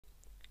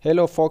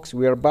Hello folks,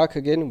 we are back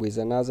again with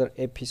another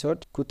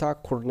episode. Kutaa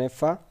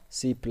kurnefa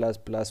C++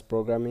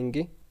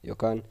 programming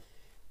yookaan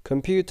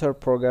computer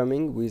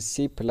programming with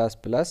C++.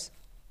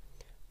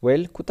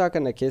 Well, kutaa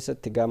kana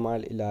keessatti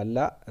maal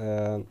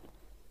ilaalla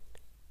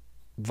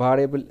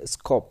variable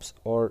scopes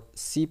or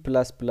C++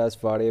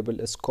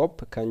 variable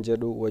scope kan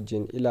jedhu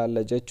wajjin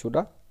ilaalla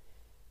jechuudha.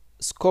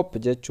 Scope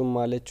jechuun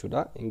maal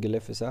jechuudha?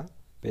 Ingiliffisa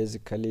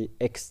basically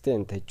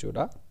extent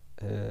jechuudha.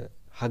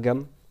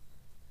 Hagam,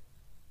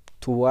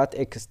 to what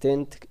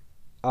extent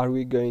are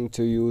we going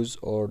to use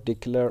or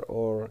declare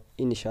or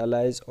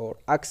initialize or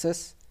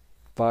access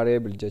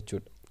variable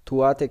jechuudha. To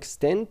what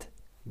extent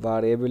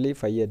variable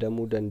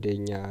fayyadamuu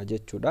dandeenya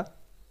jechuudha.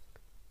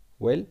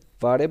 Well,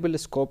 variable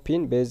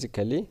scoping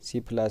basically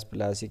C++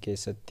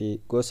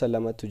 keessatti gosa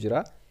lamatu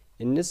jira.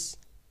 Innis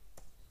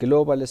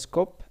global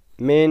scope,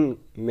 main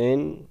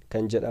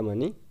kan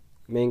jedhamani,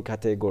 main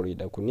category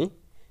dha kuni.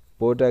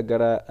 Booda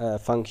gara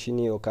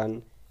functionii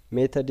yookaan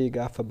method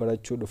gaafa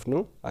barachuu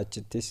dhufnu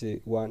achittis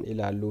waan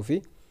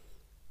ilaalluufi.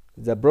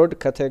 The broad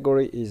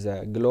category is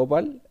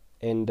global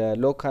and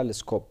local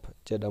scope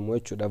jedhamu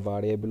jechuudha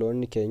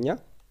variableonni keenya.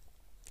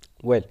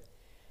 Well,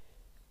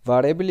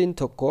 variable in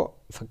tokko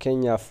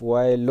fakkeenyaaf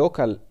waa'ee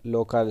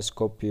local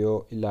scope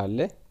yoo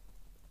ilaalle,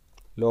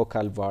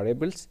 local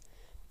variables,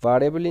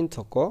 variable in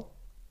tokko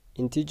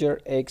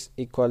integer x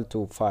equal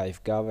to 5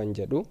 gaafa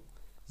jedhu,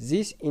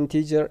 this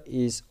integer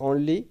is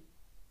only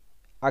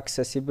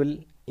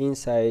accessible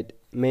inside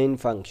main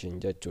function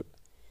jechuudha.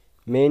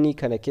 Main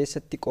kana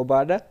keessatti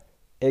qobaadha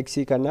x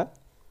kana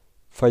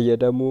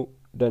fayyadamuu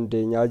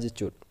dandeenya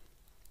jechuudha.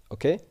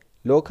 Okay?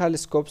 Local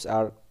scopes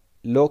are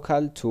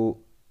local to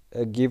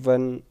a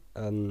given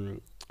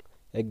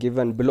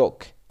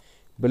block.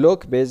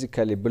 Block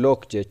basically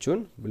block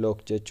jechuun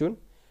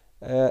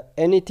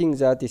anything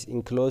that is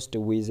enclosed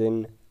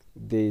within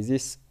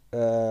this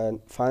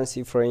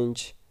fancy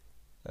French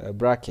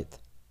bracket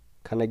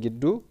kana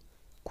giddu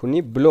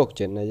kuni block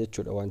jenna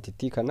jechuudha.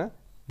 Wantitti kana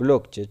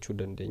block jechuu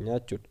dandeenya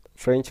jechuudha.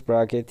 French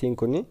bracketing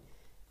kuni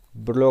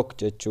block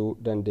jechuu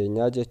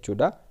dandeenya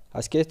jechuudha.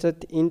 As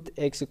keessatti int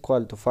x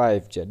equal to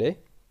 5 jedhe,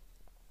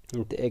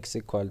 int x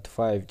equal to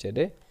 5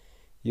 jedhe,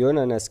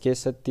 yoon as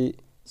keessatti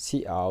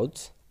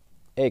cout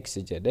x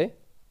jedhe,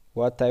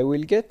 what I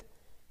will get,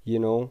 you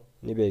know,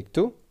 ni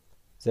beektu,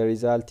 the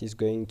result is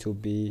going to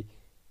be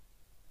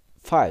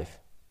 5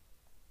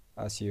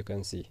 as you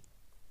can see.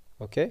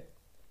 Okay?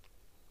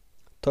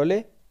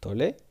 Tole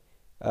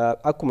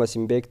akkuma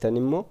isin beektan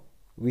immoo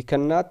we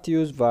cannot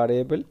use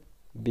variable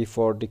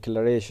before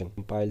declaration.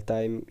 Compile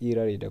time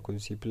error da kun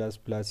C++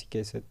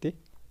 keessatti.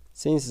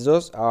 Since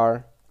those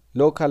are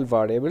local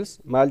variables,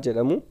 maal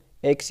jedhamu,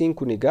 x in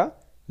kun egaa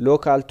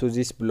local to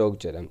this block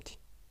jedhamti.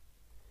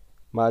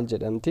 Maal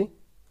jedhamti?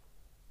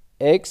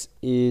 X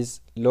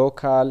is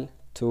local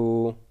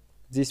to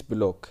this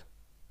block.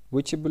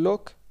 Which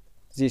block?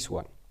 This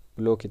one.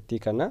 Block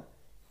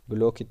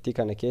itti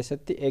kana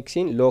keessatti x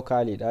in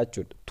locally dha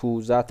jechuudha,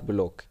 to that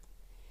block.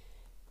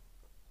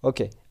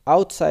 Okay,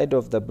 outside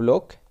of the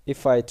block,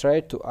 if I try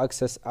to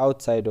access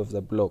outside of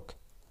the block,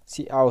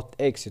 cout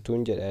x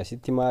tun jedha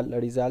asitti maal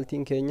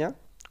resulting keenya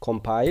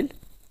compile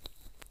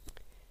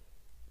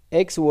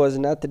x was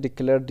not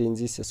declared in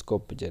this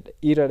scope jedha,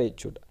 error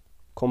jechuudha.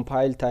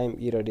 Compile time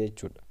error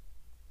jechuudha.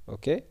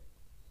 Okay,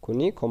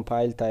 kuni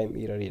compile time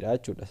error dha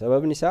jechuudha.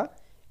 Sababni isaa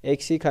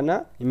x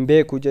kana hin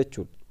beeku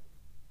jechuudha.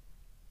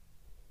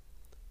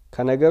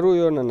 Kana garuu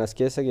yoo nan as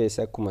keessa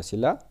geesse akkuma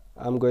sila,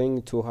 I'm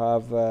going to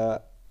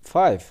have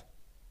 5.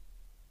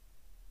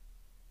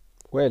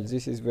 Well,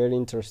 this is very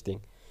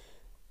interesting.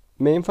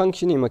 Main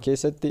function ima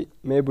keessatti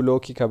mee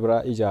blockii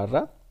kabraa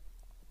ijaarra.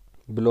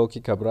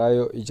 Blockii kabraa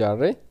yoo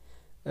ijaarre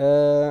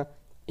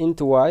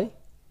int y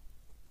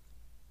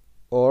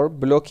or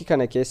blockii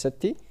kana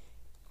keessatti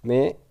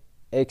mee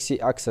x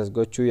access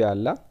gochuu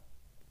yaalla.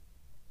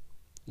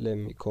 Let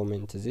me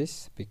comment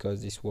this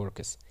because this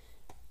works.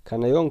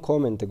 Kana yoon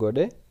comment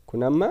godhe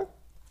kun amma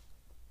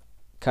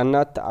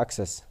cannot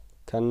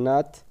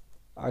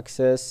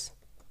access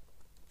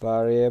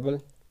variable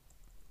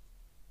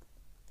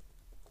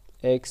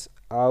x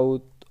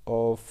out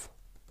of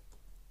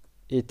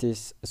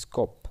its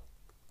scope.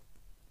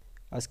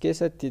 As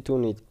keessatti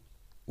tuni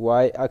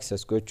y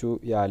access gochuu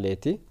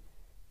yaaleeti.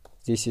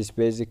 This is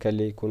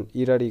basically kun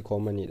error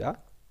common dha.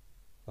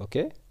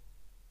 Okay?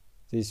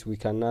 This we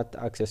cannot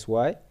access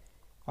y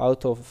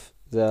out of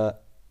the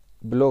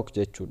block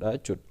jechuudha.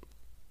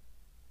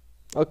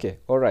 Okay,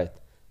 alright.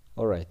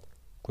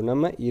 Kun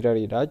amma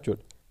error dha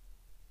jechuudha.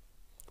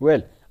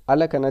 Well,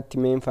 ala kanatti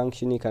main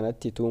functionii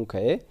kanatti tun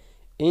ka'e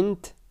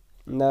int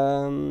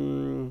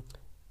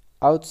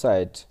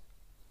outside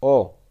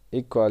o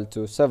equal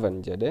to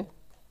 7 jedhe,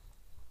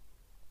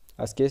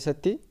 as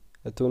keessatti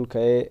tun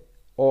ka'e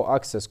o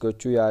access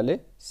gochuu yaale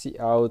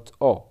cout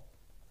o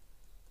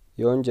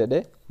yoon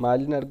jedhe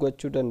maalin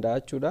argachuu danda'a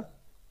jechuudha.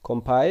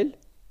 Compile,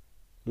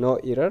 no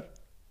error,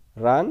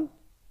 run,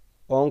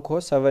 on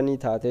ko 7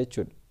 taate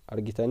jechuudha.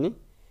 Argitanii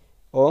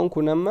on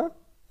kun amma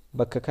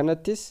bakka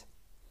kanattis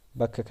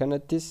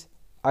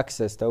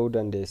access ta'uu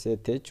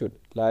dandeesseetti jechuudha.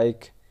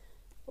 Like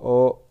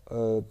o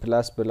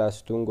plus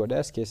plus 2 godhe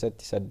as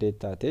keessatti 8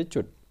 taate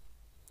jechuudha.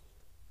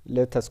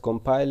 Let us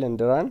compile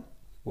and run.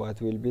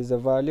 What will be the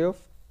value of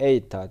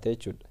 8 taate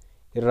jechuudha.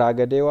 Irraa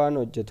gadee waan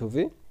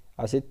hojjetuufi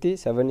asitti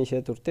 7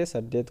 ishee turte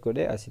 8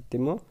 godhe asitti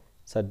immoo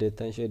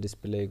 8 ishee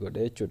display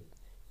godhe jechuudha.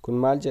 Kun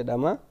maal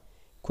jedhama?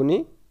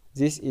 Kuni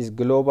this is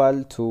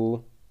global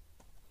to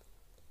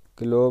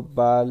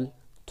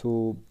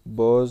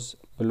both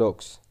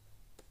blocks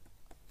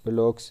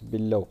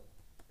below.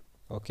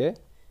 Okay,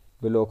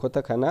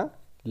 blockota kana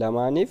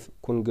lamaaniif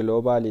kun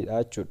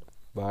globalidha jechuudha.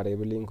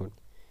 Variable kun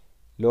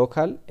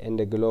local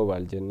and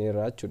global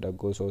jenneerra jechuudha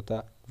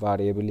gosoota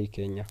variable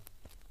keenya.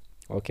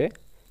 Okay,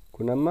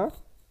 kun amma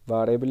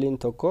variable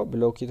tokko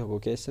blockii tokko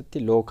keessatti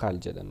local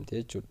jedhamte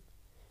jechuudha.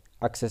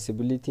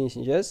 Accessibility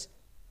ishees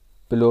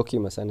blockii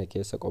masana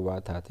keessa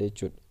qobaa taate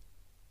jechuudha.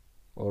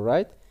 All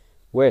right,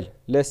 well,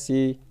 let's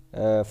see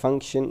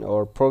function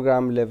or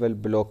program level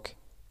block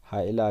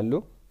haa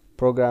ilaallu.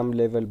 Program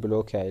level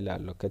block haa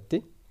ilaallu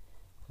akkatti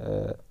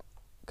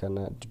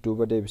kana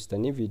duuba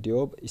deebistanii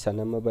video isa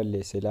nama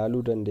balleesse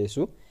ilaaluu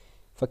dandeessu.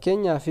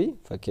 Fakkeenyaaf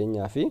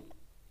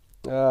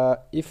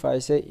if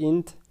I say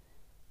int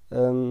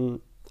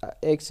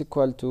x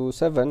equal to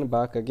 7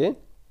 back again,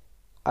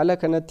 ala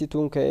kanatti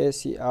tun ka'ee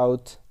c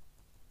out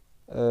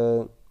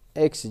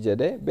x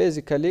jedhe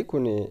basically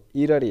kun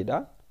error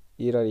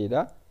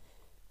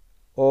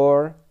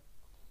or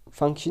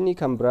functionii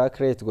kan biraa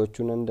create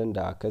gochuu nan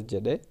danda'a akkas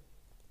jedhe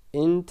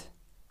int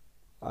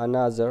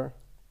another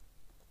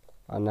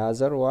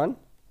one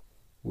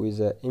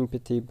with a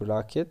empty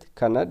bracket.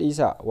 Kana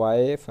dhiisa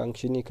waa'ee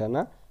functionii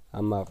kana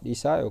ammaaf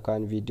dhiisa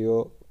yookaan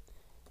video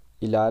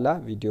ilaala,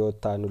 video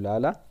taanu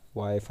ilaala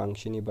waa'ee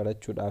functionii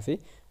barachuudhaaf.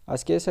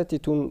 As keessatti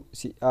tun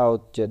c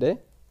out jedhe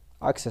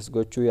access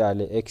gochuu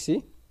yaale x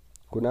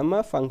kun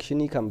amma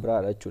functionii kan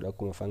biraadha jechuudha.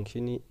 Akkuma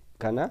functionii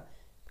kana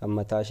kan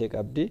mataa ishee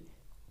qabdi.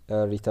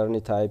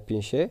 Return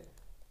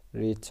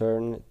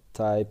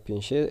type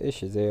ishee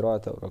ish 0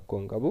 ta'u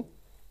rakkoon qabu.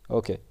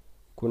 Okay,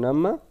 kun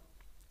amma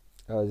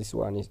this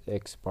one is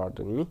x,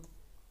 pardon me.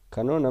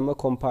 Kanoo nama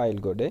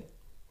compile godhe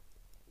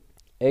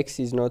x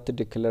is not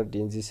declared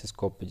in this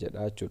scope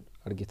jedha jechuudha.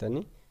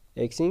 Argitanii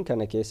xin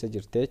kana keessa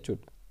jirte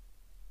jechuudha.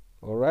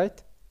 All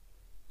right,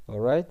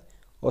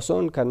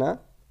 osoon kana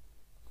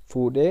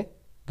fuudhee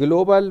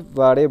global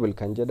variable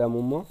kan jedhamu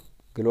immoo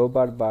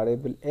global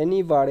variable,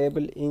 any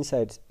variable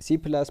inside C++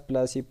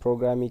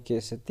 programming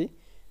keessatti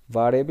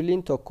variable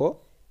in tokko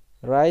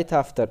right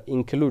after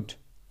include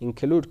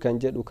kan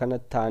jedhu kana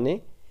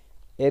taane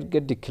erga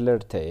declare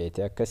ta'e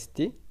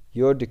akkasitti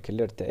yoo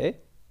declare ta'e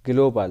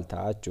global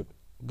ta'a jechuudha.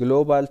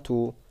 Global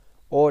to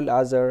all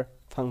other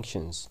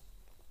functions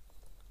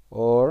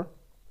or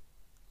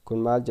kun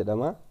maal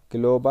jedhama?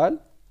 Global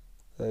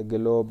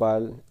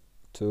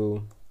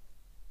to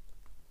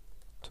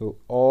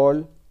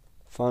all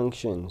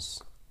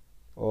functions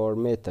or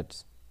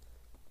methods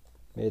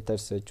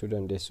jechuu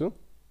dandeessu.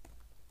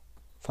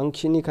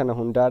 Functionii kana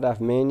hundaadhaaf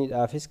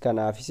mainidhaafis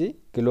kanaafis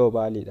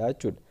globalidha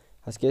jechuudha.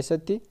 As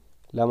keessatti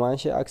lamaan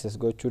ishee access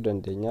gochuu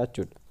dandeenya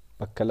jechuudha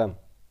bakka lama.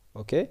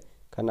 Okay,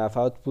 kanaaf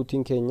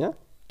outputiin keenya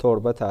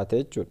 7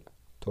 taate jechuudha.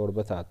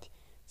 7 taate.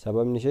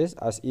 Sababni ishees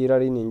as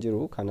erroriin hin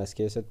jiru kan as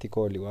keessatti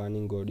kooli waan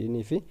hin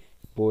godhinii fi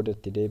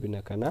boodatti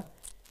deebina kana.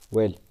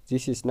 Well,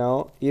 this is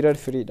now error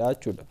free dha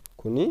jechuudha.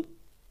 Kuni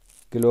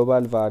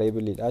global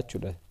variable dha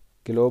jechuudha.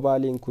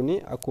 Globaliin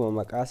kuni akkuma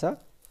maqaasa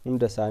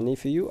hunda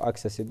isaaniif iyyuu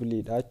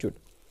accessible dha jechuudha.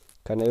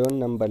 Kana yoon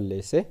nan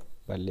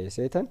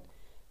balleesseetan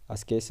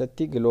as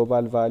keessatti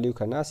global value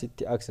kana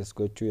sitti access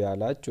gochuu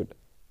yaala jechuudha.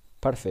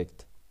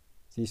 Perfect,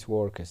 this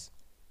works.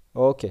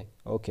 Okay,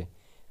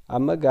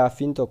 amma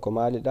gaaffiin tokko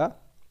maalidha?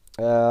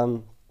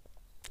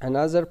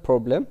 Another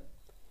problem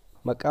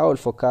maqaa wal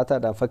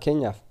fakkaataadhaan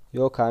fakkeenyaaf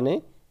yoo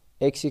kaane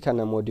x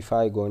kana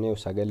modify goonee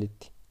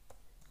 9tti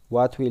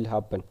what will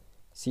happen?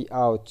 C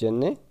out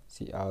jenne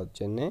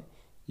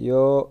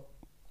yoo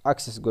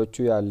access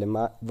gochuu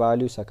yaalle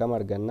value isa kam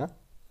arganna?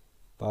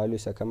 Value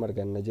isa kam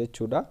arganna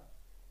jechuudha.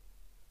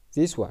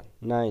 This one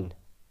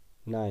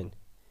 9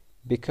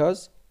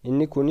 because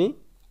inni kuni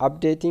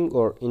updating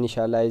or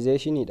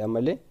initialization idha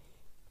malee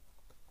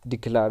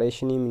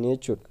declaration miti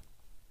jechuudha.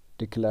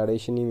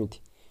 Declaration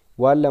miti.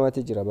 Waan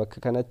lamatti jira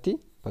bakka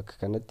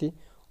kanatti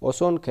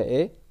osoon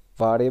ka'ee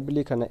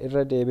variable kana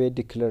irra deebee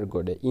declare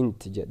godhe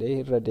int jedhee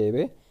irra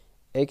deebee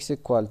x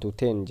equal to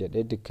 10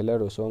 jedhee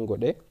declare osoon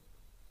godhe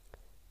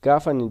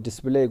gaafa ni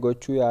display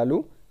gochuu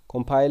yaalu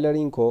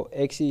compileriin ko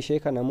x ishee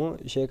kana moo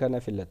ishee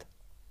kana filata.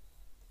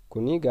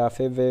 Kuni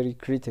gaafee very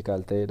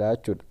critical ta'edha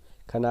jechuudha.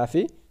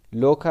 Kanaafi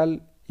local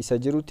isa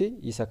jiruti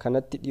isa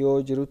kanatti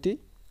dhiyoo jiruti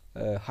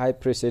high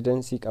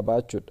precedency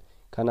qabaachuudha.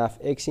 Kanaaf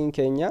xin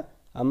keenya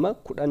amma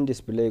 10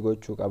 display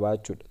gochuu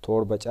qabaachuudha.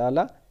 7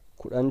 caala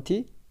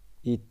 10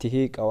 itti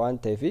hiiqa waan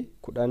ta'eef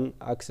 10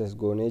 access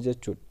goonee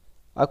jechuudha.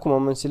 Akkuma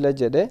mansila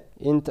jedhe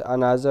int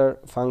another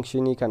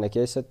functionii kana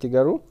keessatti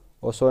garuu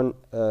osoon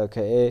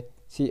ka'ee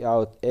c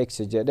out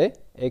x jedhe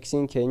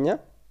xin keenya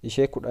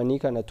ishee 10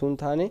 kana tun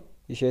taane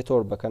ishee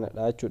torba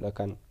kanadha jechuudha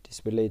kan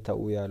display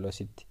ta'uu yaalu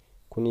asitti.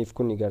 Kuniif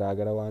kuni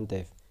garaagara waan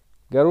ta'eef.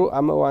 Garuu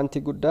amma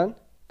wanti guddaan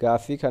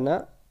gaaffii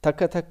kana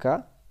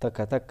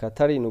takka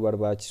tarii nu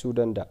barbaachisuu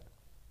danda'a.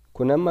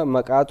 Kun amma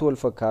maqaatu wal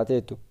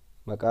fakkaateetu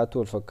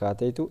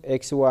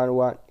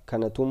x11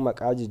 kanatuun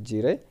maqaa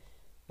jijjiire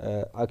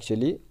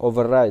actually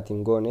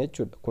overwriting goone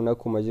jechuudha. Kun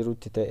akkuma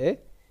jirutti ta'e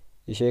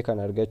ishee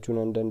kana argachuu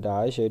nan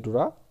danda'a. Ishee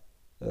dura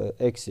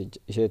x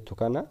isheetu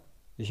kana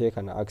ishee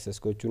kana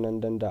access gochuu nan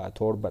danda'a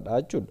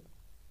torbadha jechuudha.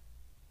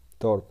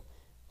 Torba.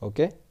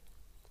 Okay?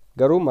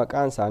 Garuu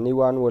maqaan isaanii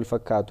waan wal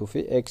fakkaatuu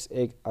fi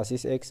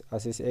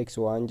asis x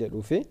waan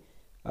jedhuu fi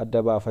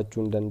adda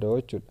baafachuu hin danda'u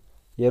jechuudha.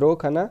 Yeroo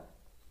kana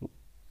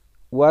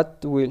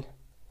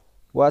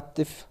what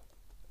if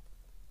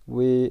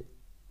we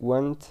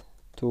want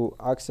to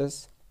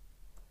access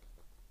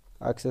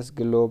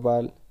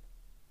global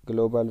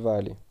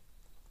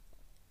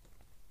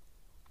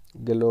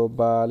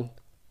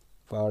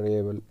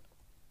variable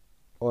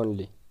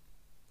only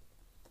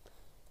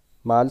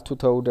maaltu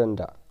ta'uu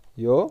danda'a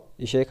yoo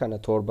ishee kana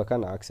torba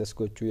kana access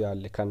gochuu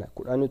yaalle kana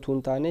 10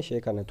 tuun taane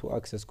ishee kanatu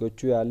access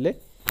gochuu yaalle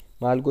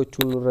maal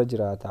gochuun nurra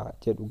jiraata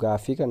jedhu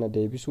gaaffii kana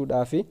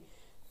deebisuudhaafi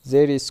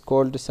there is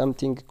called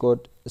something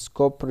called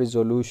scope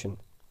resolution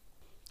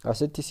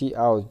asitti see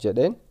out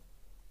jedheen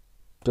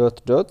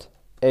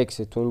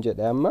 .x tuun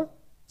jedhe amma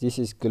this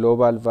is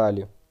global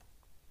value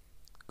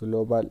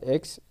global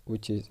x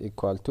which is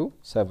equal to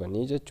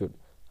 7 jechuudha.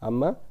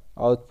 Amma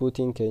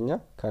outputiin keenya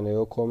kana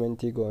yoo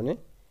commentii goone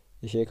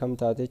ishee kam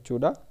taate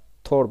jechuudha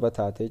torba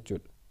taate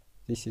jechuudha.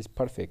 This is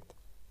perfect.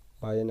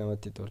 Baay'ee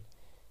namatti tola.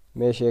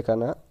 Meeshee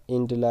kana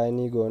end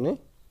line goone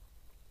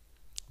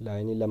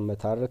line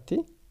lammataa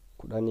irratti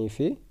 10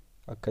 fi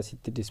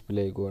akkasitti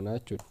display goona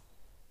jechuudha.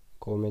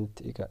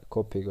 Comment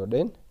copy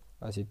godheen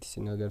asitti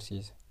sin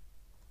agarsiisa.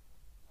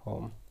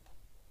 Home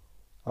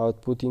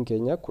outputiin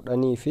keenya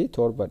 10 fi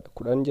 7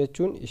 10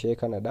 jechuun ishee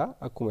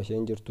kanadha akkuma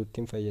isheen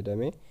jirtutti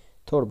fayyadame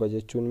torba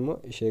jechuun immoo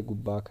ishee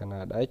gubbaa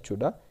kanadha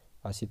jechuudha.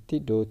 Asitti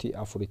dootii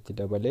 4 itti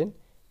dabaleen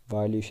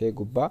value ishee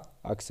gubbaa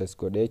access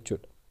godhe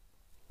jechuudha.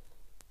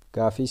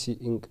 Gaafii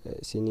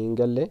siniin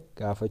galle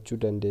gaafachuu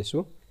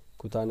dandeessu.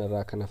 Kutaan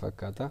irraa kana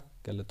fakkaata.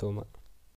 Galatooma.